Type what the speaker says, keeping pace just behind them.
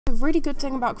The really good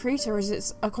thing about Krita is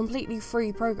it's a completely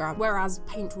free program, whereas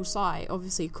Paint Tool Site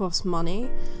obviously costs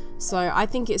money. So I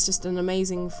think it's just an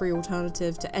amazing free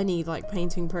alternative to any like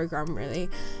painting program really.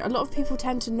 A lot of people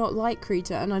tend to not like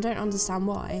Krita and I don't understand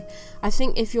why. I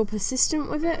think if you're persistent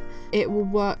with it, it will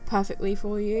work perfectly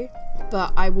for you.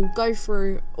 But I will go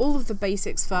through all of the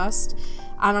basics first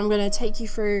and I'm going to take you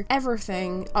through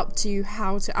everything up to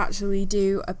how to actually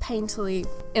do a painterly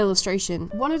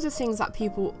illustration. One of the things that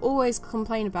people always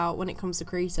complain about when it comes to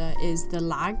Krita is the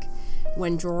lag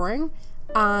when drawing.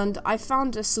 And I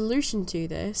found a solution to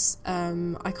this.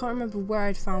 I can't remember where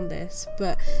I'd found this,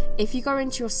 but if you go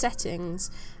into your settings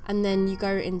and then you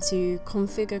go into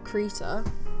configure Krita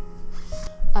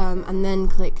and then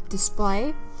click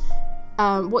display,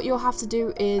 what you'll have to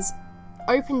do is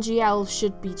OpenGL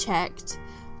should be checked.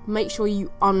 Make sure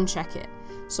you uncheck it.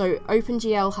 So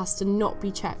OpenGL has to not be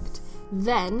checked.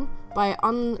 Then by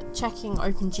unchecking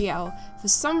OpenGL, for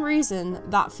some reason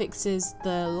that fixes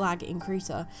the lag in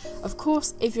Krita. Of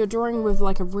course, if you're drawing with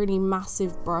like a really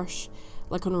massive brush,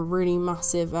 like on a really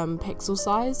massive pixel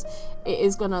size, it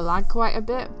is gonna lag quite a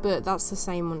bit, but that's the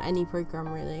same on any program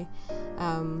really.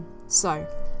 So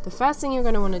the first thing you're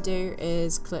gonna want to do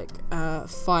is click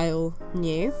File,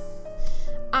 New,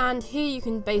 and here you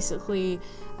can basically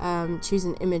choose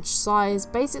an image size.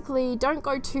 Basically, don't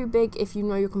go too big if you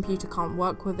know your computer can't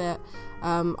work with it.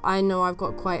 I know I've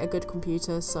got quite a good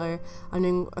computer, so I'm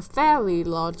doing a fairly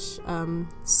large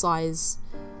size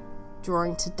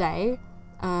drawing today.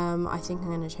 I think I'm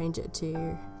going to change it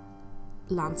to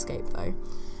landscape though.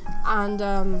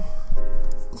 And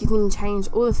you can change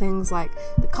all the things like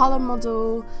the color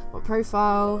model, what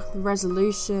profile, the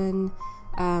resolution,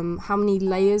 how many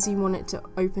layers you want it to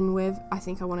open with. I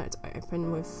think I want it to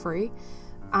open with 3,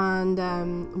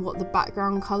 and what the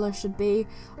background color should be.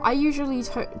 I usually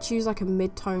choose like a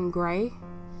mid-tone grey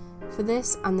for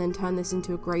this and then turn this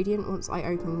into a gradient once I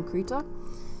open Krita,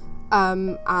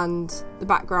 and the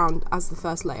background as the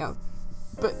first layer.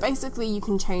 But basically you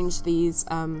can change these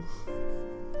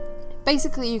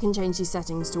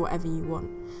settings to whatever you want.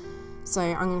 So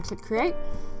I'm going to click create.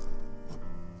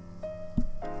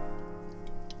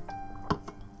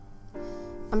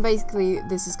 And basically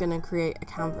this is going to create a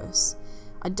canvas.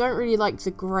 I don't really like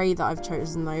the grey that I've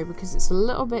chosen though, because it's a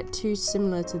little bit too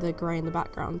similar to the grey in the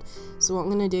background. So what I'm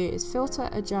going to do is filter,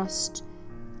 adjust,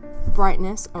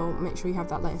 brightness. Oh, make sure you have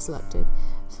that layer selected.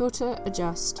 Filter,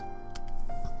 adjust,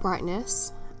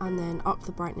 brightness, and then up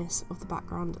the brightness of the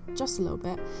background just a little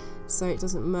bit so it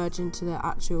doesn't merge into the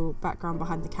actual background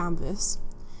behind the canvas.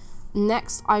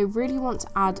 Next, I really want to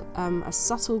add a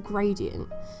subtle gradient.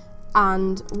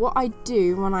 And what I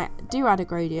do when I do add a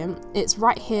gradient, it's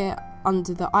right here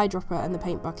under the eyedropper and the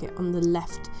paint bucket on the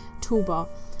left toolbar.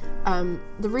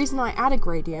 The reason I add a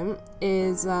gradient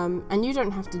is, and you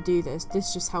don't have to do this,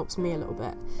 this just helps me a little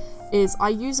bit, is I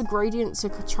use a gradient to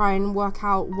try and work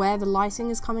out where the lighting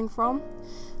is coming from.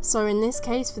 So in this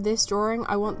case, for this drawing,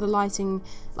 I want the lighting,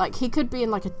 like he could be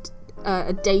in like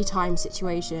a daytime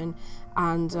situation,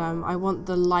 and I want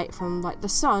the light from like the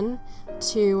sun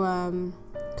to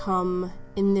come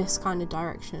in this kind of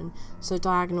direction, so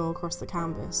diagonal across the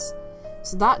canvas.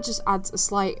 So that just adds a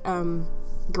slight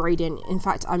gradient. In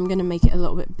fact, I'm going to make it a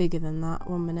little bit bigger than that.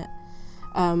 1 minute.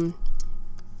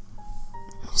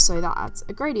 So that adds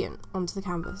a gradient onto the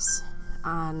canvas,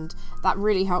 and that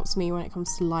really helps me when it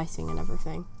comes to lighting and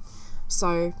everything.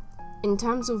 So in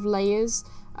terms of layers,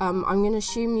 I'm going to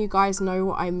assume you guys know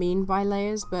what I mean by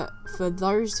layers, but for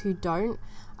those who don't,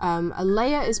 a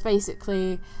layer is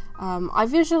basically, I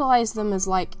visualize them as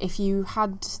like if you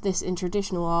had this in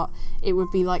traditional art, it would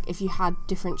be like if you had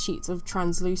different sheets of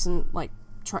translucent like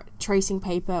tracing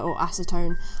paper or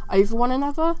acetone over one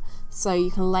another, so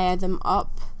you can layer them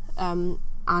up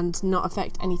and not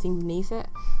affect anything beneath it.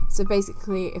 So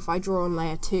basically if I draw on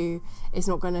layer 2, it's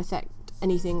not going to affect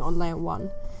anything on layer 1.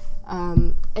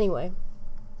 Anyway,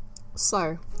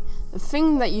 so the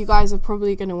thing that you guys are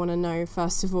probably going to want to know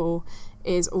first of all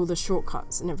is all the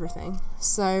shortcuts and everything.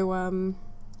 So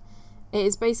it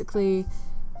is basically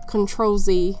Control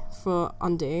Z for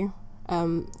undo.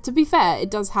 To be fair,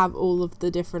 it does have all of the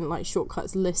different like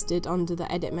shortcuts listed under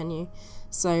the edit menu.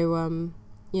 So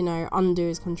you know, undo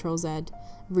is Control Z,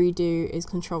 redo is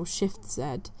Control Shift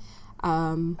Z.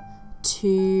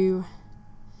 To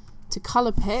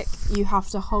color pick, you have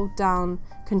to hold down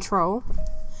Control,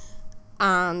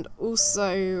 and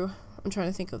also I'm trying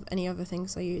to think of any other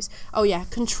things I use. Oh yeah,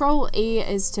 Control E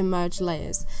is to merge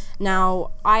layers.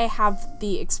 Now, I have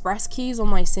the express keys on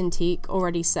my Cintiq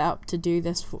already set up to do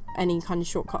this for any kind of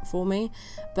shortcut for me,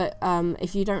 but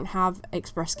if you don't have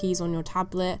express keys on your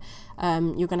tablet,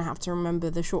 you're going to have to remember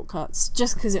the shortcuts,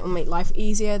 just because it will make life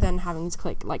easier than having to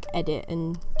click like edit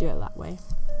and do it that way.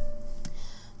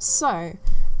 So,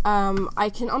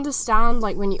 I can understand,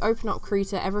 like, when you open up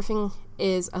Krita, everything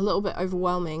is a little bit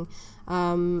overwhelming.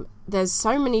 There's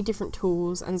so many different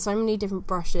tools and so many different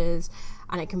brushes,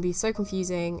 and it can be so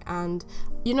confusing. And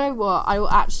you know what, I will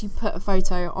actually put a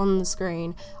photo on the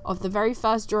screen of the very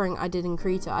first drawing I did in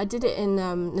Krita. I did it in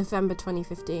November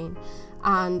 2015,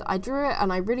 and I drew it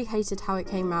and I really hated how it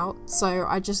came out, so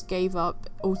I just gave up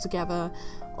altogether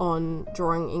on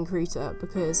drawing in Krita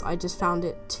because I just found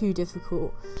it too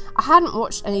difficult. I hadn't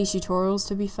watched any tutorials,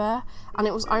 to be fair, and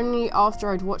it was only after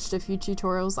I'd watched a few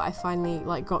tutorials that I finally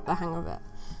like got the hang of it.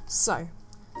 So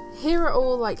here are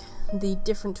all like the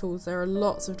different tools. There are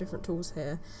lots of different tools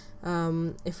here.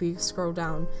 If we scroll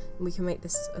down, we can make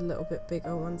this a little bit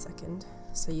bigger. 1 second,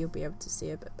 so you'll be able to see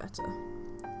a bit better.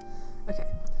 Okay,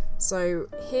 so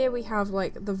here we have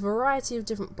like the variety of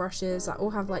different brushes that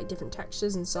all have like different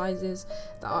textures and sizes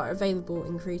that are available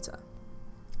in Krita.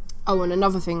 Oh, and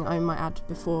another thing I might add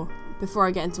before I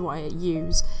get into what I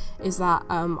use is that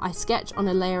I sketch on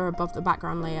a layer above the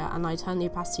background layer, and I turn the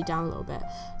opacity down a little bit.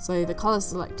 So the colour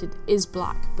selected is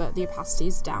black, but the opacity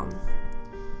is down.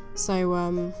 So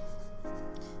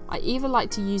I either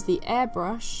like to use the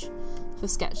airbrush for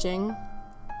sketching,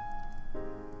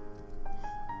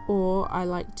 or I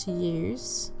like to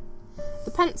use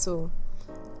the pencil.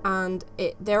 And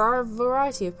there are a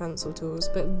variety of pencil tools,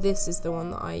 but this is the one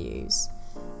that I use.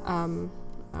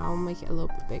 I'll make it a little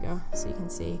bit bigger so you can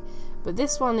see. But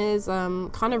this one is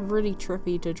kind of really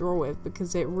trippy to draw with,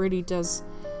 because it really does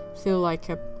feel like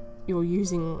you're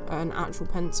using an actual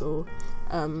pencil.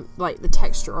 Like the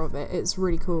texture of it, it's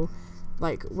really cool.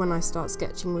 Like when I start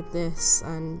sketching with this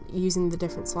and using the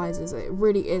different sizes, it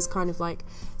really is kind of like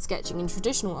sketching in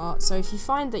traditional art. So if you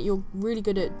find that you're really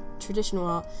good at traditional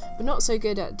art but not so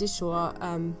good at digital art,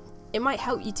 it might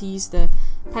help you to use the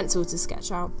pencil to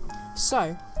sketch out.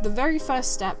 So the very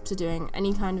first step to doing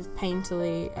any kind of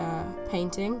painterly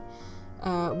painting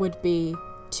would be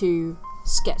to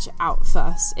sketch it out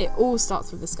first. It all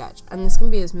starts with a sketch, and this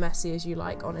can be as messy as you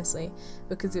like, honestly,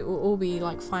 because it will all be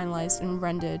like finalized and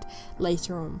rendered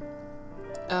later on.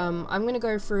 I'm going to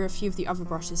go through a few of the other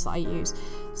brushes that I use.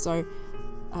 So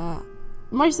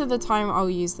most of the time I'll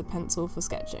use the pencil for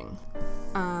sketching,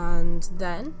 and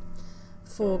then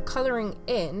for colouring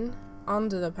in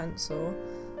under the pencil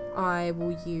I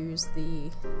will use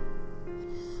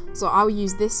I'll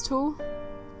use this tool,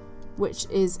 which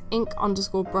is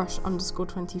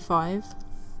ink_brush_25.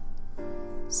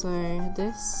 So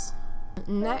this.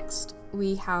 Next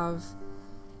we have,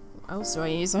 what else do I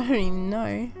use? I don't even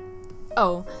know.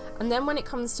 Oh, and then when it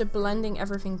comes to blending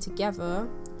everything together,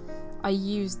 I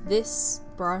use this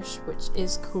brush, which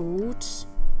is called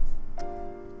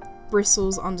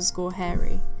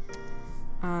Bristles_Hairy,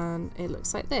 and it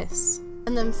looks like this.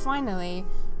 And then finally,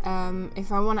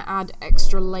 if I want to add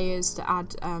extra layers to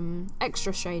add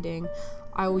extra shading,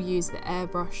 I will use the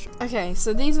airbrush. Okay,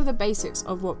 so these are the basics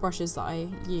of what brushes that I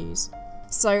use.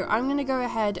 So I'm going to go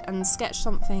ahead and sketch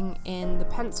something in the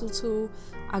pencil tool,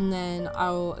 and then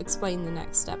I'll explain the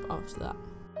next step after that.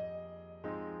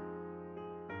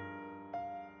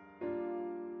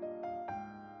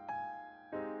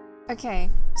 Okay,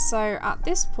 so at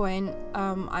this point,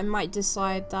 I might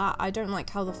decide that I don't like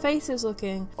how the face is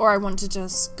looking, or I want to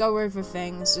just go over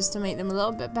things just to make them a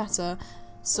little bit better.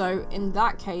 So in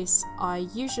that case, I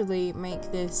usually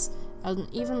make this an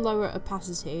even lower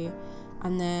opacity,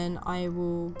 and then I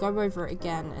will go over it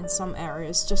again in some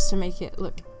areas just to make it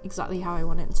look exactly how I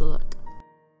want it to look.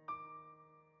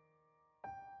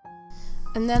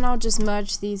 And then I'll just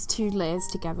merge these two layers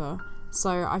together. So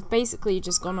I've basically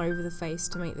just gone over the face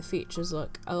to make the features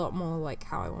look a lot more like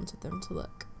how I wanted them to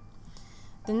look.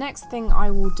 The next thing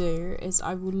I will do is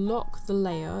I will lock the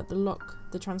layer, lock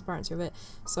the transparency of it.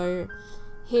 So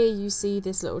here you see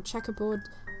this little checkerboard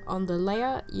on the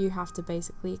layer. You have to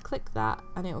basically click that,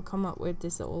 and it will come up with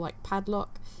this little like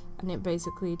padlock, and it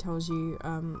basically tells you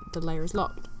the layer is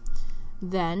locked.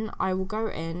 Then I will go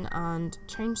in and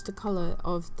change the colour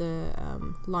of the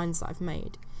lines that I've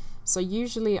made. So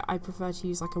usually I prefer to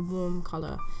use like a warm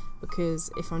colour,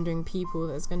 because if I'm doing people,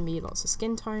 there's going to be lots of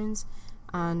skin tones,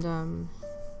 and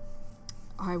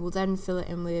I will then fill it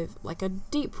in with like a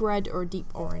deep red or a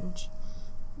deep orange,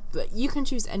 but you can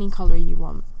choose any colour you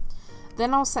want.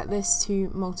 Then I'll set this to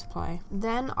multiply.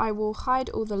 Then I will hide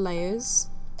all the layers,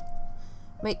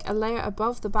 make a layer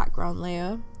above the background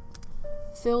layer,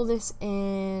 fill this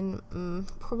in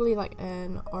probably like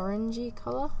an orangey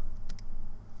colour,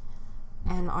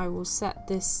 and I will set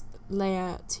this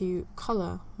layer to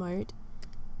colour mode.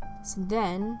 So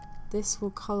then this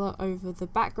will colour over the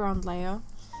background layer,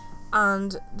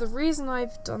 and the reason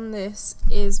I've done this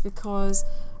is because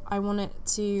I want it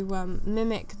to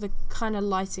mimic the kind of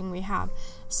lighting we have.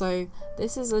 So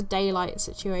this is a daylight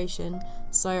situation,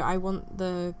 so I want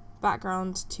the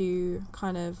background to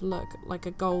kind of look like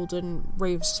a golden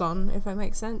ray of sun, if that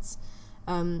makes sense.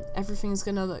 Everything's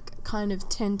gonna look kind of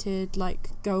tinted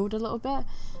like gold a little bit,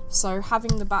 so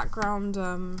having the background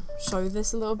show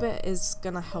this a little bit is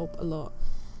gonna help a lot.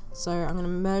 So I'm gonna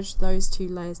merge those two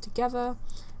layers together,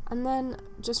 and then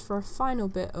just for a final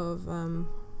bit of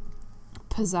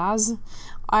pizzazz,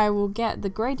 I will get the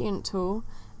gradient tool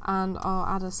and I'll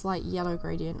add a slight yellow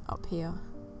gradient up here.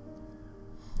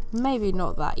 Maybe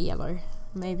not that yellow,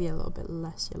 maybe a little bit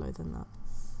less yellow than that,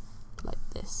 like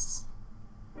this.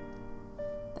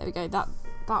 There we go, that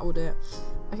will do it.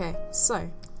 Okay, so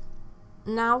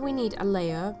now we need a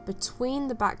layer between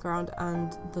the background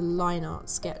and the line art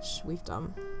sketch we've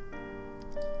done.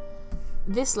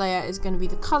 This layer is going to be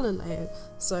the colour layer,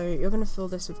 so you're going to fill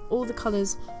this with all the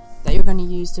colours that you're going to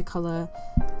use to colour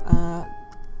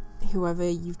whoever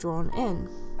you've drawn in.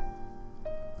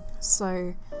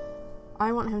 So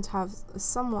I want him to have a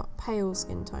somewhat pale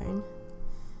skin tone,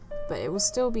 but it will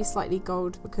still be slightly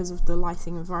gold because of the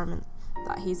lighting environment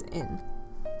that he's in.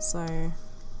 So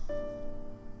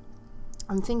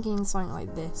I'm thinking something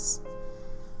like this.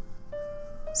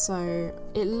 So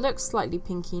it looks slightly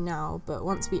pinky now, but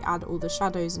once we add all the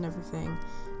shadows and everything,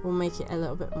 we'll make it a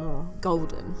little bit more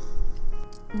golden.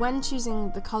 When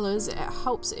choosing the colours, it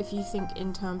helps if you think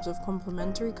in terms of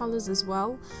complementary colours as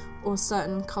well, or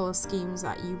certain colour schemes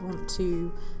that you want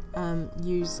to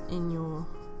use in your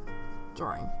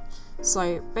drawing.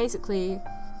 So basically,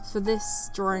 for this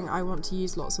drawing I want to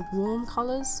use lots of warm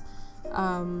colours,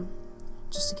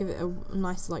 just to give it a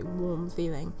nice like warm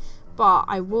feeling. But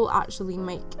I will actually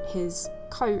make his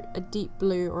coat a deep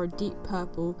blue or a deep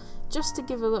purple, just to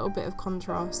give a little bit of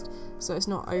contrast so it's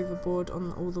not overboard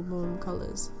on all the warm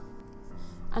colours.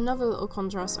 Another little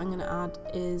contrast I'm going to add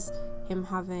is him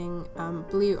having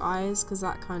blue eyes, because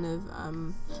that kind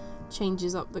of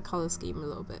changes up the colour scheme a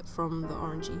little bit from the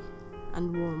orangey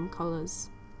and warm colours.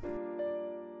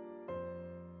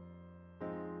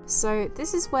 So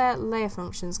this is where layer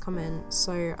functions come in.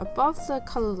 So above the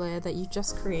colour layer that you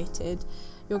just created,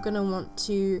 you're going to want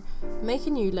to make a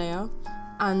new layer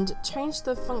and change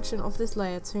the function of this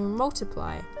layer to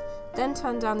multiply. Then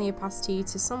turn down the opacity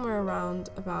to somewhere around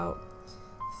about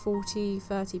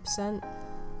 40–30%.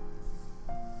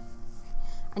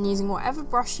 And using whatever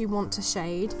brush you want to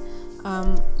shade,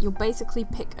 you'll basically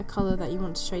pick a colour that you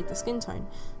want to shade the skin tone.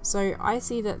 So I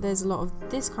see that there's a lot of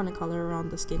this kind of colour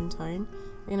around the skin tone.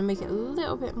 I'm going to make it a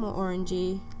little bit more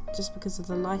orangey just because of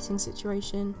the lighting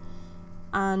situation,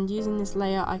 and using this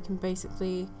layer I can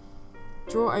basically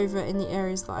draw over in the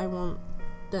areas that I want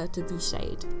there to be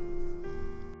shade.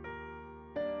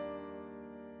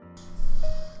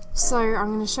 So I'm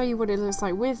going to show you what it looks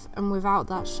like with and without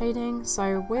that shading.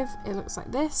 So with, it looks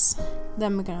like this,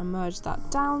 then we're going to merge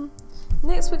that down.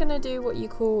 Next we're going to do what you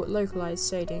call localized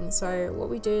shading. So what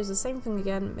we do is the same thing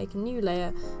again, make a new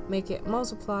layer, make it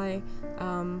multiply,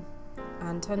 and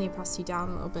turn the opacity down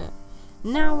a little bit.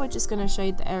 Now we're just going to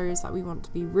shade the areas that we want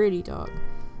to be really dark.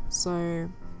 So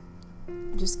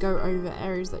just go over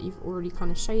areas that you've already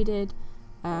kind of shaded,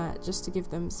 just to give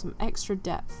them some extra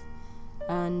depth.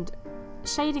 And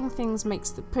shading things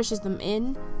pushes them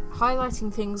in,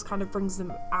 highlighting things kind of brings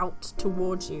them out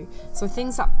towards you. So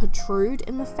things that protrude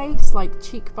in the face, like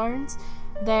cheekbones,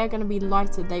 they're going to be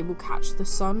lighter, they will catch the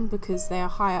sun because they are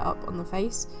higher up on the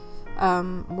face,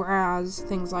 whereas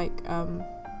things like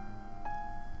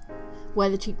where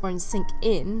the cheekbones sink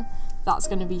in, that's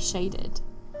going to be shaded.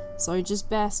 So just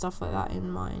bear stuff like that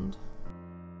in mind.